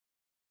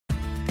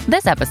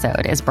This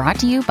episode is brought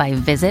to you by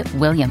Visit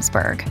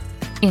Williamsburg.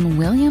 In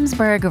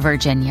Williamsburg,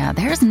 Virginia,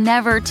 there's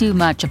never too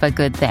much of a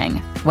good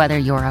thing. Whether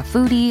you're a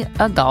foodie,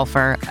 a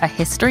golfer, a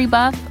history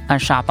buff, a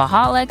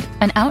shopaholic,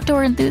 an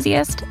outdoor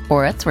enthusiast,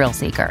 or a thrill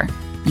seeker,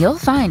 you'll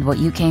find what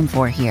you came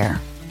for here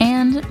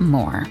and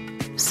more.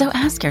 So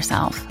ask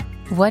yourself,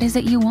 what is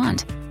it you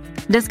want?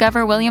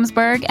 Discover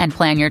Williamsburg and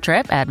plan your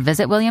trip at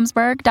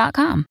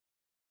visitwilliamsburg.com.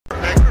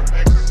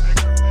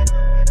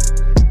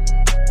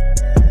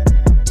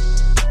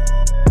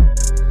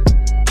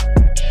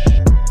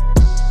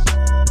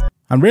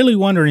 I'm really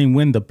wondering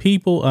when the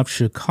people of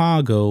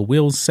Chicago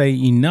will say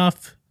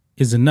enough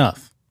is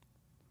enough.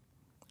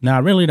 Now, I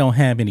really don't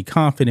have any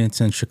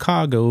confidence in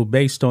Chicago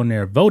based on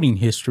their voting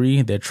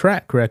history, their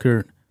track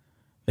record.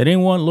 They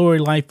didn't want Lori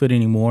Lightfoot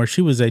anymore.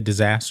 She was a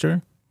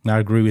disaster. I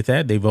agree with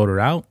that. They voted her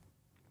out.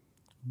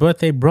 But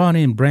they brought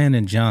in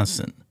Brandon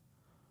Johnson,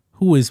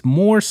 who is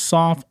more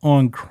soft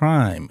on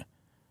crime.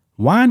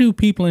 Why do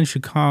people in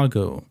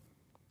Chicago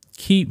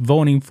keep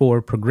voting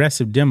for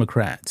progressive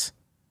Democrats?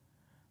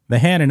 They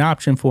had an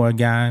option for a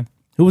guy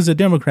who was a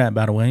Democrat,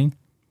 by the way,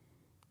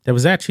 that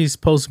was actually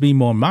supposed to be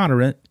more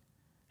moderate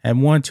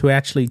and wanted to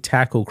actually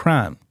tackle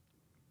crime.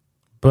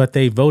 But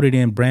they voted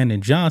in Brandon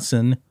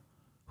Johnson,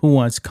 who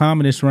wants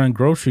communist-run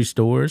grocery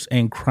stores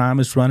and crime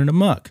is running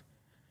amok.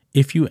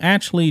 If you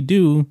actually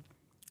do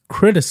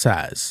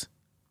criticize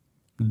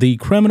the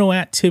criminal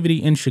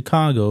activity in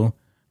Chicago,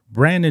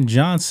 Brandon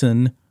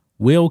Johnson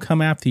will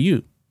come after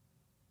you.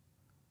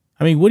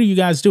 I mean, what are you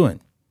guys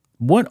doing?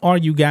 What are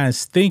you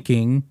guys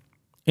thinking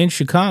in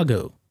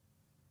Chicago?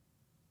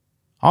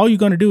 All you're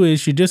going to do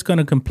is you're just going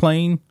to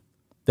complain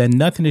that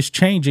nothing is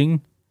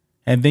changing,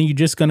 and then you're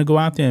just going to go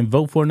out there and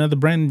vote for another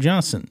Brandon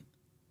Johnson.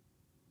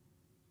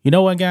 You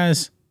know what,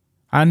 guys?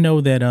 I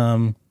know that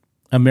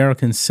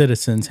American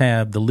citizens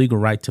have the legal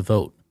right to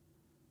vote,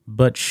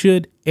 but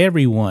should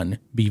everyone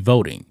be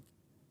voting?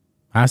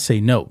 I say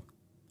no.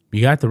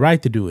 You got the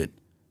right to do it,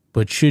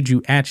 but should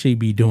you actually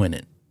be doing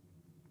it?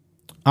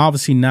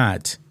 Obviously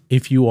not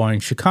if you are in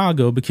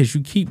Chicago, because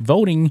you keep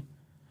voting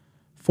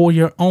for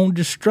your own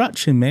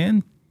destruction,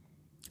 man.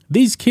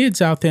 These kids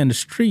out there in the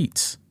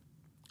streets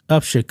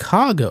of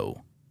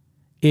Chicago,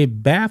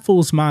 it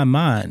baffles my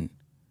mind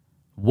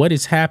what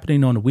is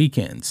happening on the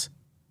weekends.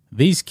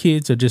 These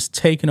kids are just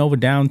taking over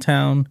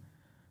downtown,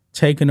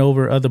 taking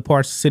over other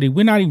parts of the city.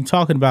 We're not even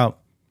talking about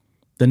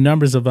the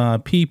numbers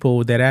of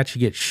people that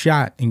actually get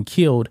shot and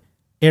killed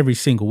every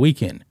single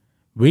weekend.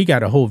 We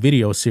got a whole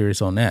video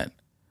series on that.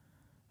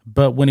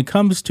 But when it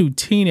comes to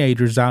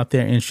teenagers out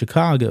there in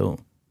Chicago,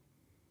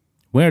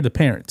 where are the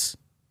parents?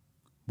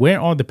 Where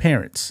are the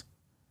parents?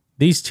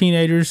 These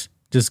teenagers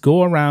just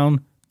go around,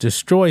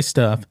 destroy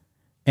stuff,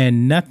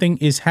 and nothing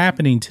is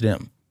happening to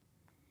them.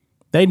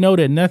 They know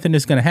that nothing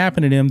is going to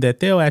happen to them, that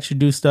they'll actually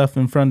do stuff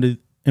in front of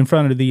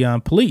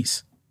the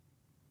police.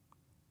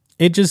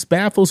 It just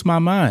baffles my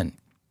mind.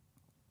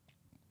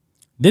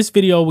 This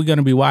video we're going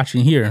to be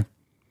watching here,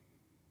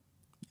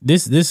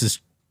 this is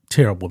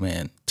terrible,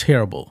 man.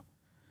 Terrible.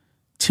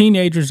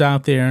 Teenagers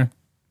out there.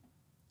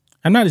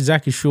 I'm not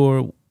exactly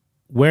sure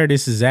where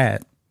this is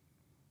at.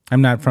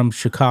 I'm not from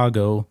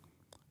Chicago.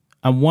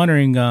 I'm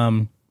wondering,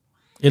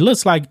 it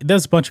looks like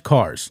there's a bunch of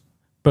cars,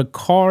 but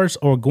cars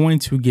are going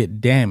to get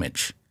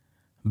damaged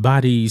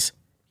by these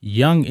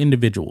young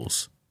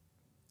individuals.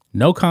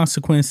 No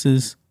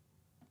consequences,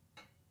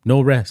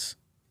 no rest.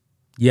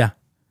 Yeah.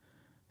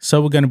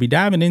 So we're going to be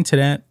diving into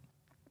that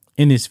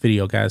in this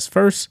video, guys.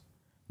 First,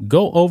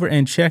 go over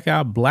and check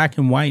out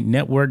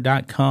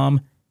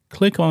blackandwhitenetwork.com.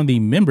 Click on the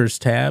members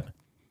tab.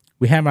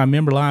 We have our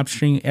member live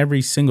stream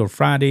every single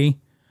Friday.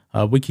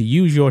 We could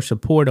use your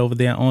support over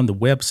there on the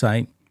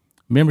website.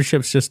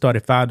 Memberships just start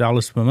at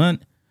 $5 per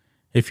month.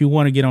 If you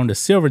want to get on the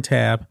silver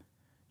tab,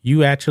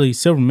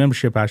 silver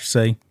membership, I should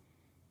say,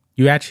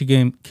 you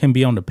actually can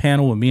be on the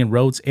panel with me and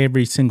Rhodes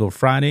every single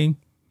Friday.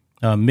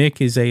 Mick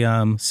is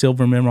a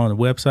silver member on the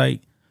website,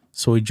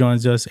 so he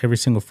joins us every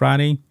single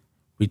Friday.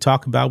 We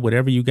talk about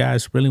whatever you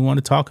guys really want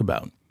to talk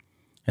about.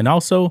 And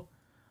also,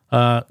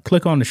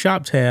 click on the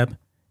shop tab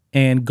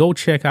and go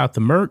check out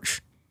the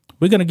merch.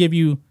 We're going to give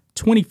you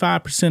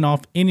 25%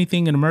 off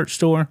anything in the merch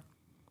store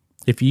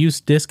if you use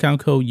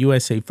discount code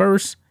USA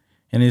First.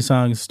 And it's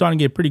starting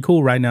to get pretty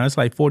cool right now. It's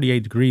like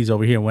 48 degrees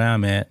over here where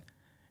I'm at.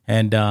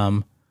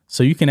 And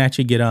so you can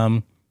actually get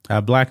a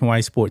Black and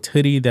White Sports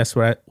hoodie. That's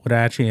what I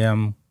actually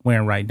am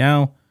wearing right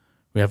now.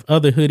 We have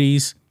other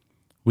hoodies.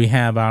 We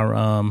have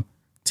our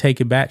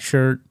Take It Back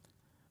shirt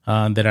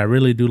that I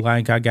really do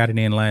like. I got it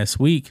in last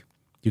week.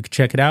 You can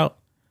check it out.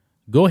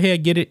 Go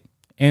ahead, get it,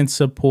 and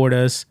support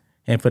us.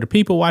 And for the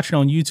people watching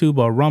on YouTube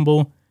or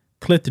Rumble,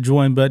 click the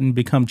join button,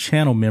 become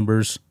channel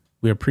members.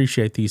 We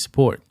appreciate the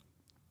support.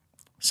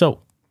 So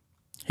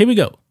here we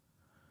go.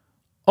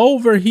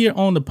 Over here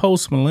on the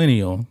Post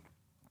Millennial,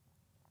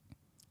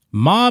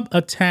 mob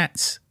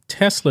attacks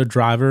Tesla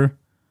driver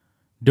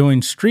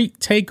doing street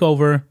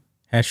takeover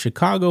as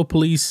Chicago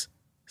police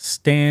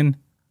stand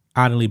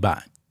idly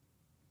by.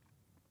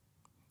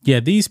 Yeah,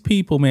 these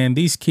people, man,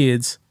 these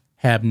kids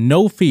have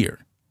no fear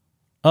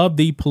of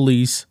the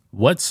police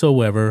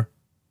whatsoever,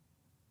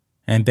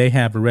 and they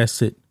have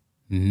arrested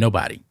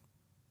nobody.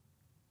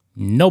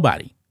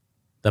 Nobody.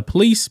 The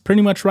police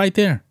pretty much right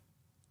there.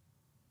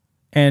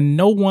 And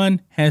no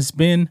one has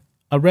been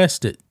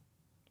arrested.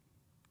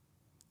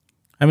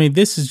 I mean,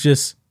 this is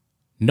just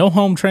no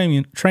home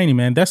training,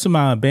 man. That's what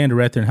my band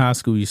director in high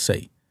school used to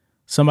say.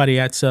 Somebody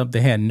acts up,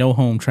 they had no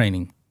home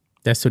training.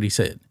 That's what he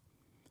said.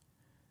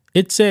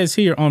 It says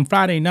here on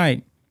Friday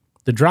night,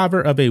 the driver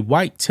of a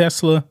white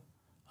Tesla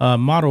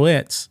Model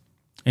X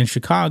in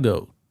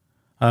Chicago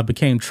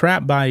became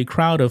trapped by a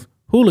crowd of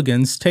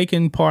hooligans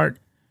taking part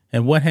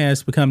in what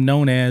has become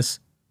known as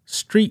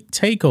street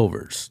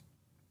takeovers.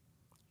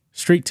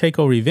 Street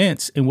takeover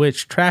events in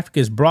which traffic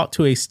is brought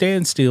to a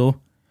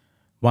standstill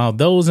while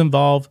those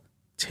involved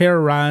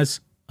terrorize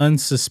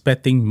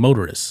unsuspecting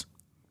motorists.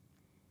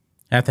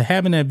 After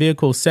having that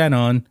vehicle sat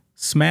on,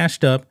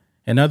 smashed up,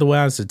 and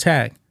otherwise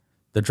attacked,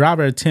 the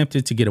driver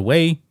attempted to get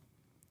away,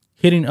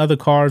 hitting other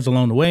cars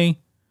along the way.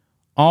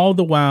 All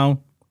the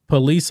while,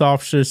 police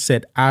officers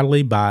sat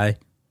idly by,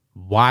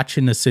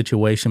 watching the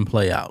situation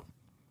play out.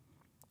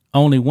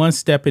 Only one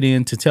stepping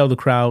in to tell the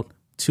crowd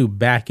to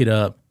back it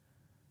up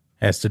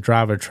as the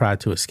driver tried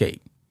to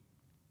escape.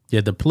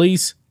 Yet the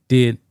police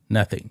did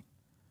nothing.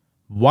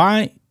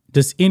 Why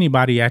does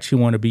anybody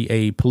actually want to be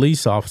a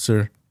police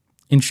officer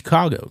in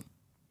Chicago?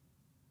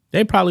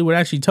 They probably were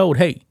actually told,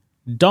 hey,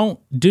 don't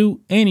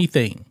do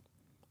anything.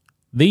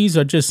 These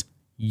are just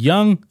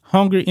young,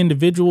 hungry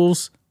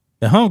individuals.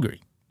 They're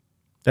hungry.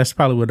 That's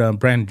probably what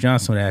Brandon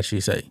Johnson would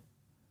actually say.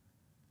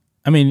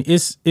 I mean,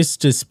 it's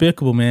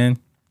despicable, man.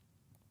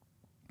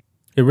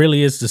 It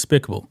really is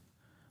despicable.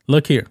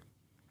 Look here.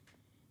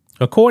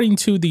 According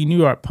to the New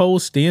York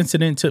Post, the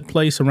incident took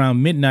place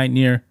around midnight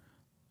near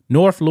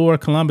North Lower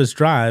Columbus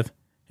Drive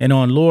and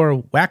on Lower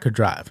Wacker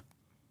Drive,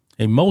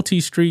 a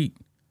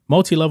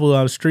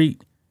multi-level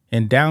street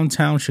in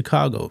downtown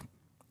Chicago.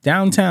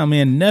 Downtown,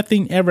 man,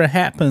 nothing ever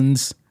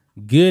happens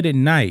good at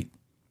night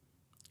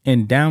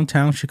in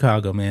downtown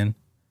Chicago, man.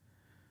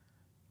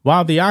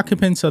 While the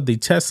occupants of the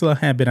Tesla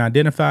have been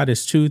identified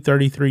as two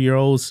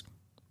 33-year-olds,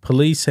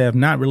 police have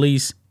not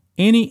released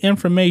any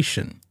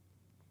information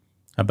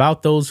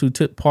about those who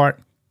took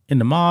part in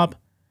the mob,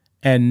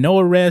 and no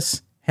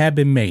arrests have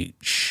been made.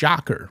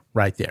 Shocker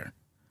right there.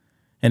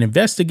 An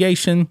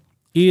investigation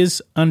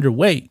is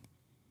underway.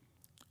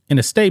 In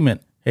a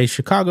statement, a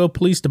Chicago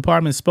Police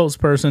Department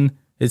spokesperson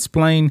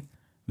explained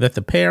that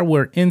the pair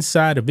were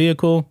inside a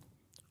vehicle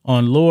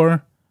on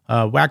Lower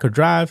Wacker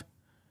Drive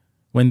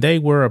when they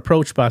were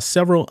approached by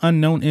several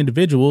unknown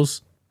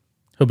individuals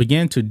who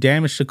began to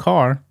damage the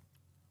car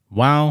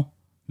while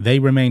they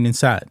remained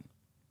inside.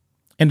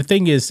 And the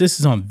thing is, this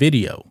is on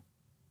video,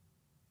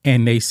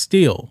 and they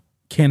still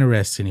can't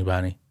arrest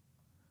anybody.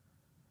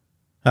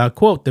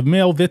 Quote, the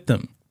male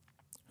victim,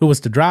 who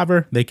was the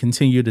driver, they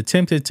continued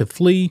attempted to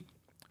flee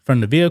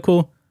from the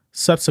vehicle,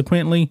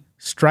 subsequently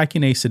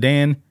striking a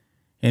sedan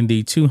in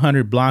the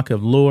 200 block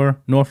of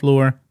North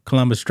Lower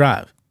Columbus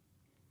Drive.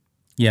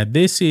 Yeah,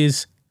 this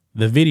is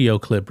the video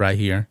clip right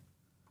here.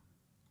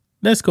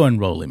 Let's go and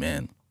roll it,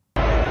 man.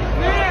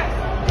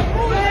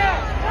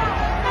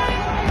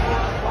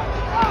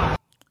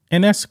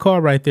 And that's the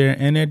car right there,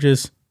 and they're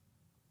just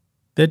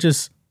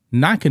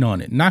knocking on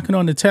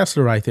the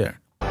Tesla right there.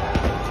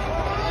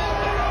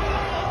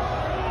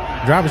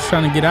 Driver's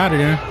trying to get out of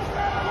there.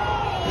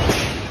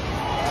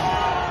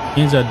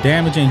 Ends up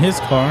damaging his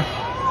car.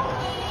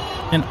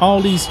 And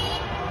all these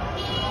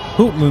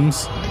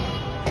hoodlums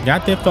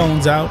got their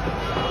phones out.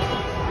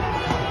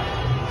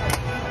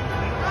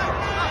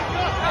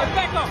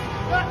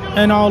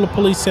 And all the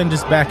police said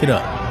just back it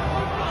up.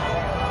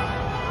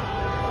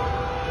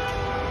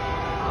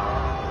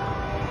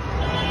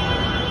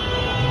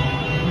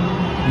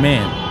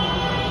 Man,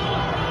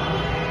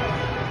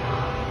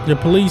 the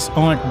police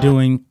aren't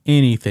doing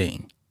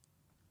anything.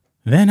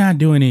 They're not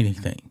doing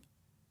anything.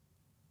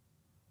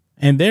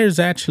 And there's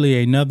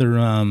actually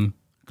another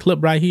clip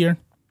right here.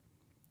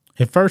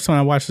 At first, when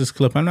I watched this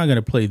clip, I'm not going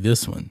to play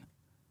this one.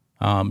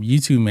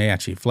 YouTube may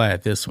actually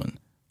flag this one.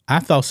 I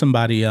thought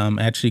somebody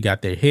actually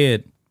got their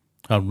head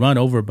run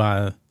over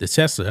by the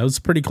Tesla. That was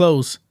pretty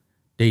close.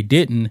 They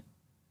didn't.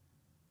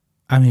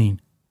 I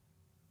mean,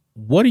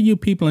 what are you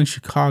people in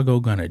Chicago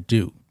going to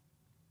do?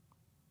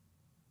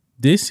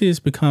 This has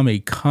become a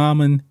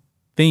common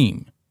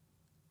theme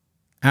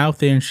out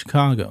there in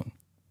Chicago.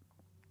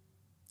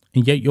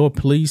 And yet your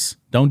police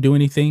don't do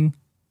anything.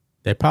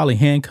 They're probably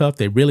handcuffed.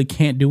 They really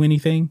can't do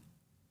anything.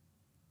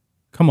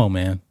 Come on,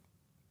 man.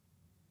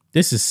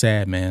 This is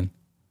sad, man.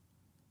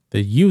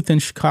 The youth in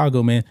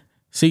Chicago, man.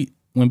 See,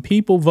 when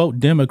people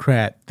vote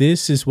Democrat,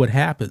 this is what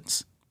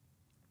happens.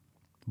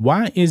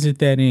 Why is it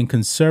that in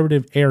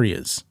conservative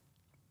areas,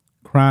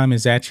 crime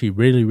is actually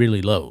really,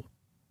 really low?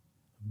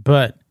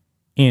 But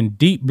in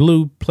deep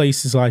blue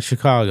places like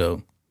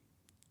Chicago,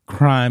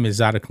 crime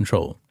is out of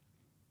control.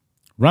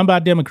 Run by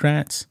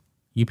Democrats.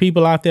 You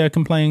people out there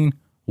complaining,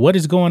 what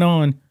is going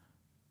on?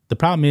 The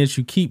problem is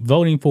you keep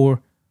voting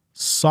for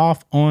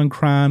soft on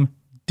crime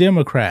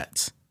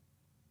Democrats.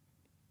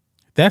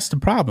 That's the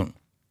problem.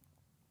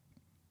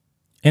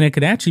 And it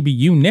could actually be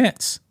you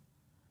Nets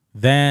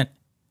that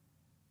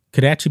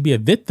could actually be a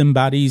victim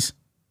by these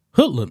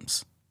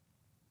hoodlums.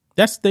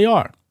 That's what they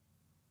are.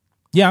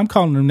 Yeah, I'm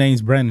calling them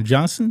names, Brandon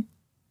Johnson.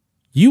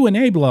 You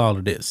enable all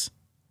of this.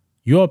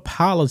 Your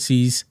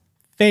policies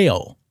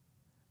fail.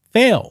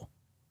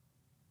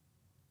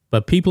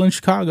 But people in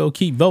Chicago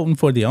keep voting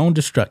for their own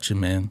destruction,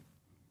 man.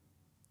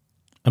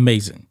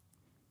 Amazing.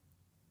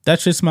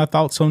 That's just my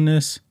thoughts on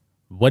this.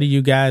 What do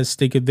you guys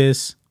think of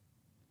this?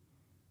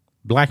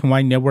 Black and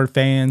White Network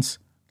fans,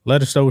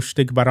 let us know what you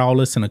think about all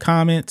this in the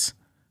comments.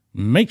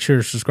 Make sure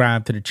to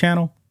subscribe to the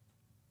channel.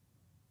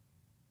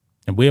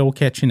 And we'll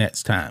catch you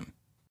next time.